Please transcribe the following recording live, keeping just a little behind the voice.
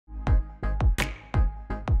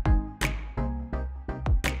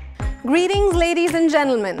Greetings, ladies and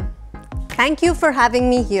gentlemen. Thank you for having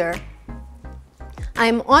me here. I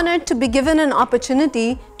am honored to be given an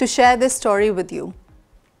opportunity to share this story with you.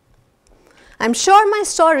 I'm sure my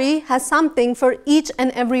story has something for each and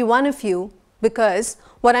every one of you because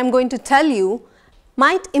what I'm going to tell you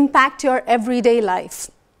might impact your everyday life.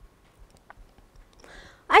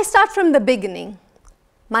 I start from the beginning,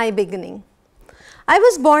 my beginning. I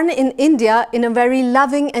was born in India in a very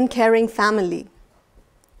loving and caring family.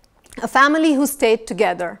 A family who stayed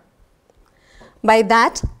together. By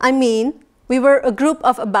that, I mean we were a group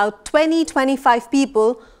of about 20-25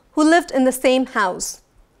 people who lived in the same house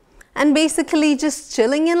and basically just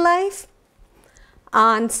chilling in life.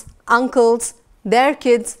 Aunts, uncles, their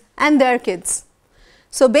kids, and their kids.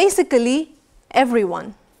 So basically,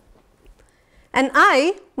 everyone. And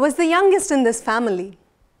I was the youngest in this family.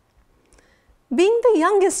 Being the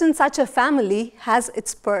youngest in such a family has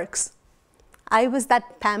its perks. I was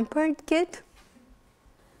that pampered kid.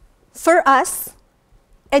 For us,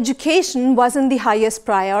 education wasn't the highest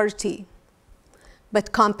priority,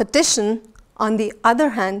 but competition, on the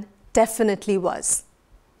other hand, definitely was.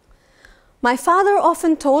 My father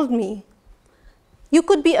often told me, "You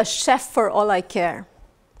could be a chef for all I care,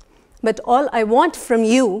 but all I want from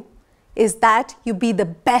you is that you be the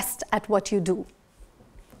best at what you do."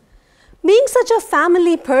 Being such a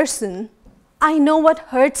family person, I know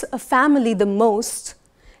what hurts a family the most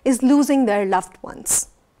is losing their loved ones.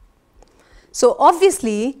 So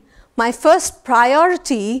obviously, my first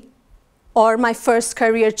priority or my first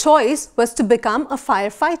career choice was to become a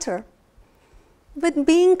firefighter. But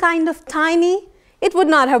being kind of tiny, it would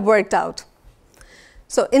not have worked out.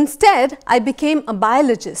 So instead, I became a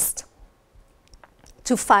biologist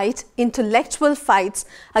to fight intellectual fights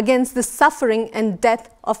against the suffering and death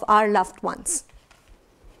of our loved ones.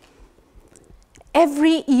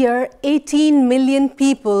 Every year, 18 million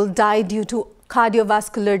people die due to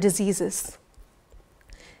cardiovascular diseases.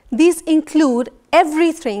 These include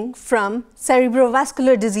everything from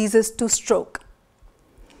cerebrovascular diseases to stroke.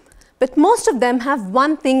 But most of them have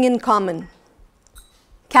one thing in common: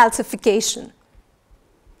 calcification.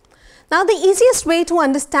 Now, the easiest way to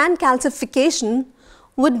understand calcification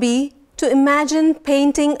would be to imagine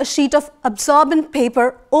painting a sheet of absorbent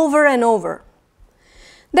paper over and over.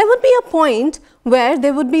 There would be a point where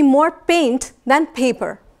there would be more paint than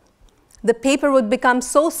paper. The paper would become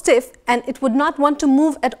so stiff and it would not want to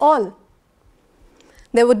move at all.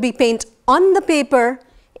 There would be paint on the paper,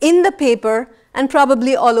 in the paper, and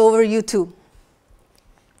probably all over you too.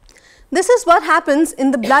 This is what happens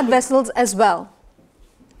in the blood vessels as well.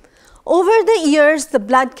 Over the years, the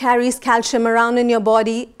blood carries calcium around in your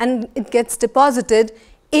body and it gets deposited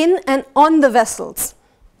in and on the vessels.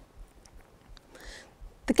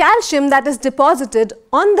 The calcium that is deposited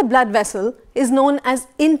on the blood vessel is known as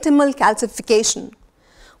intimal calcification,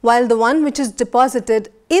 while the one which is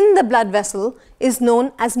deposited in the blood vessel is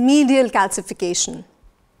known as medial calcification.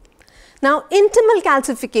 Now, intimal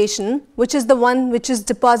calcification, which is the one which is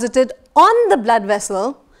deposited on the blood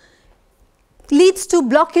vessel, leads to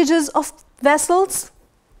blockages of vessels,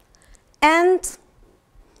 and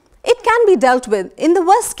it can be dealt with. In the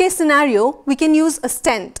worst case scenario, we can use a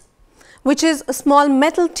stent, which is a small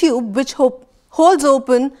metal tube which holds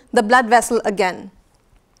open the blood vessel again.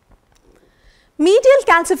 Medial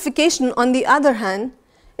calcification, on the other hand,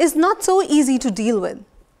 is not so easy to deal with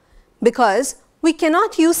because we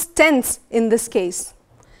cannot use stents in this case.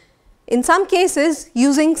 In some cases,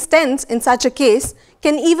 using stents in such a case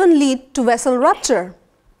can even lead to vessel rupture.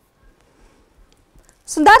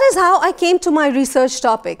 So that is how I came to my research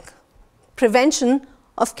topic: prevention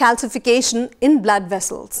of calcification in blood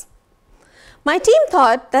vessels. My team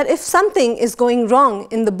thought that if something is going wrong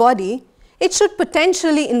in the body, it should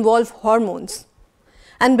potentially involve hormones.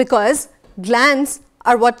 And because glands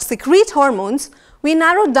are what secrete hormones, we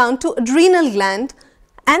narrowed down to adrenal gland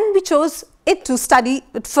and we chose it to study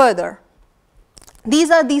it further.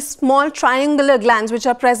 These are these small triangular glands which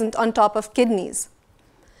are present on top of kidneys.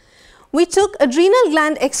 We took adrenal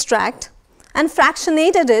gland extract and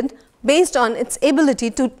fractionated it based on its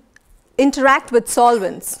ability to interact with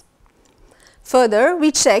solvents. Further,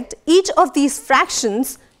 we checked each of these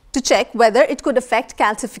fractions to check whether it could affect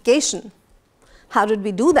calcification. How did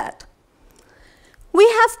we do that? We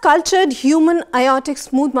have cultured human aortic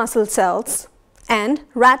smooth muscle cells and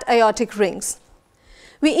rat aortic rings.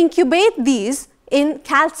 We incubate these in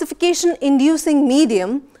calcification-inducing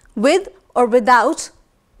medium with or without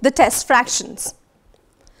the test fractions.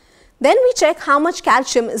 Then we check how much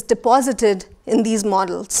calcium is deposited in these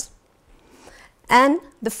models. And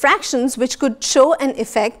the fractions which could show an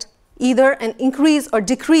effect, either an increase or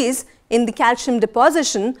decrease in the calcium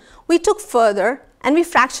deposition, we took further and we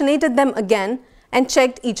fractionated them again and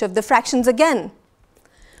checked each of the fractions again.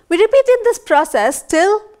 We repeated this process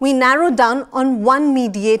till we narrowed down on one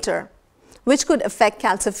mediator, which could affect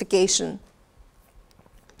calcification.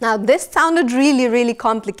 Now, this sounded really, really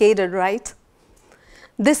complicated, right?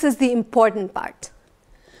 This is the important part.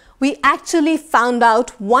 We actually found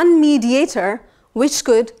out one mediator which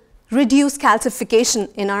could reduce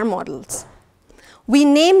calcification in our models. We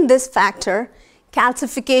named this factor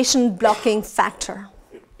calcification blocking factor.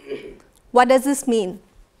 What does this mean?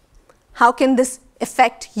 How can this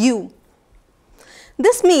affect you?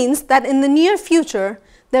 This means that in the near future,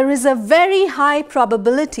 there is a very high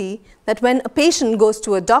probability that when a patient goes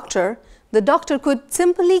to a doctor, the doctor could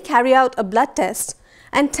simply carry out a blood test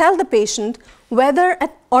and tell the patient whether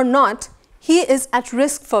or not he is at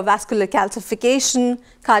risk for vascular calcification,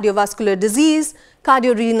 cardiovascular disease,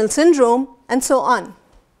 cardiorenal syndrome, and so on.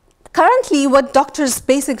 Currently, what doctors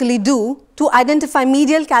basically do to identify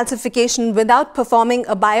medial calcification without performing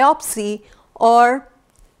a biopsy or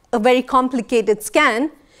a very complicated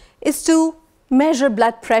scan is to measure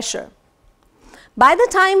blood pressure. By the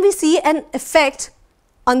time we see an effect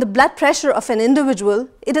on the blood pressure of an individual,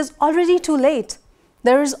 it is already too late.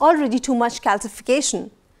 There is already too much calcification.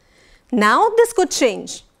 Now this could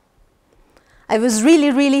change. I was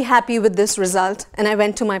really, really happy with this result, and I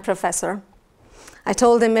went to my professor. I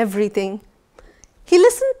told him everything. He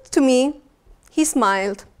listened to me, he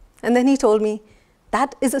smiled, and then he told me,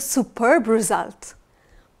 "That is a superb result,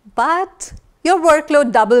 but your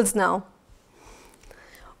workload doubles now."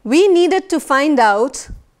 We needed to find out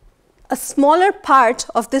a smaller part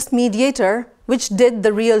of this mediator which did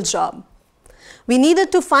the real job. We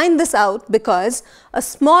needed to find this out because a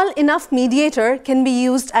small enough mediator can be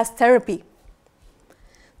used as therapy.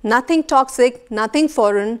 Nothing toxic, nothing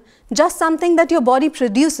foreign, just something that your body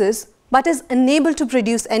produces but is unable to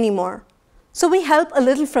produce anymore. So we help a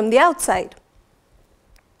little from the outside.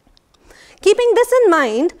 Keeping this in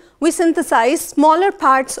mind, we synthesized smaller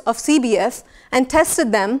parts of CBF and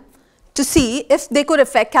tested them to see if they could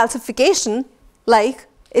affect calcification like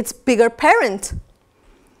its bigger parent.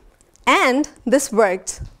 And this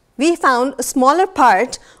worked. We found a smaller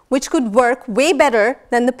part which could work way better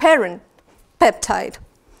than the parent peptide.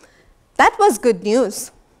 That was good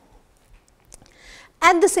news.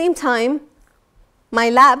 At the same time, my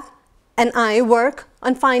lab and I work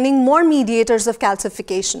on finding more mediators of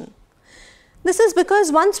calcification. This is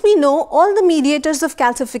because once we know all the mediators of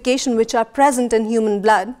calcification which are present in human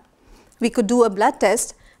blood, we could do a blood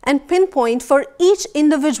test and pinpoint for each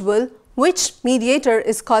individual which mediator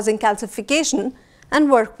is causing calcification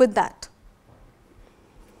and work with that.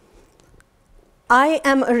 I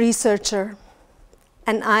am a researcher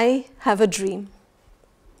and I have a dream.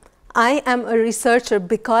 I am a researcher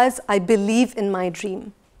because I believe in my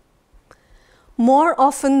dream. More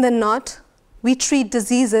often than not, we treat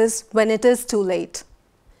diseases when it is too late.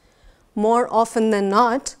 More often than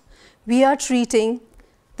not, we are treating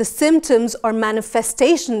the symptoms or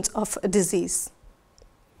manifestations of a disease.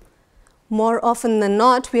 More often than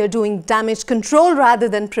not, we are doing damage control rather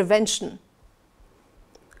than prevention.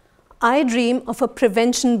 I dream of a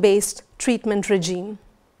prevention-based treatment regime.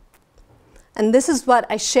 And this is what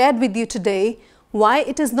I shared with you today, why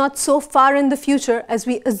it is not so far in the future as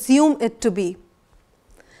we assume it to be.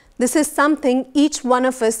 This is something each one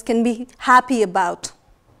of us can be happy about.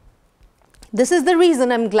 This is the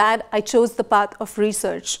reason I'm glad I chose the path of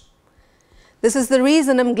research. This is the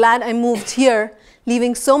reason I'm glad I moved here,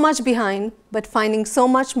 leaving so much behind, but finding so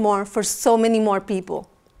much more for so many more people.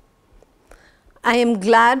 I am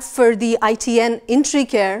glad for the ITN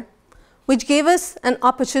Intricare, which gave us an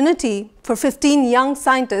opportunity for 15 young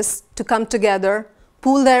scientists to come together,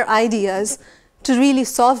 pool their ideas to really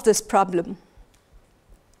solve this problem.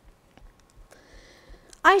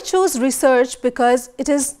 I chose research because it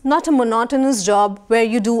is not a monotonous job where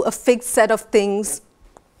you do a fixed set of things,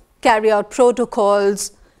 carry out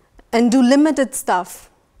protocols, and do limited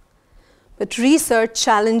stuff. But research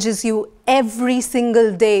challenges you every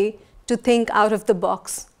single day to think out of the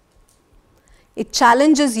box. It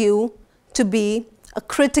challenges you to be a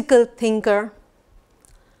critical thinker,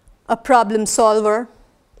 a problem solver,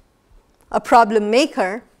 a problem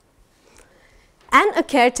maker, and a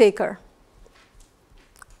caretaker.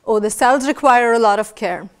 Oh, the cells require a lot of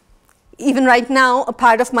care. Even right now, a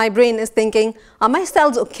part of my brain is thinking, are my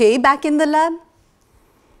cells okay back in the lab?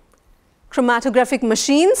 Chromatographic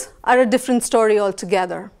machines are a different story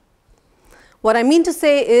altogether. What I mean to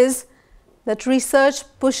say is that research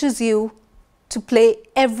pushes you to play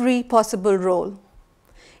every possible role.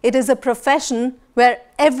 It is a profession where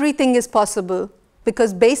everything is possible,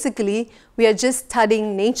 because basically we are just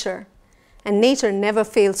studying nature, and nature never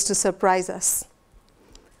fails to surprise us.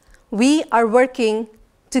 We are working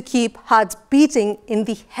to keep hearts beating in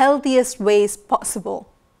the healthiest ways possible.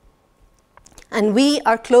 And we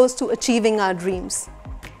are close to achieving our dreams.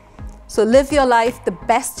 So live your life the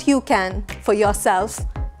best you can for yourself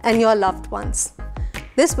and your loved ones.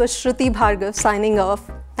 This was Shruti Bhargava signing off.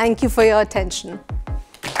 Thank you for your attention.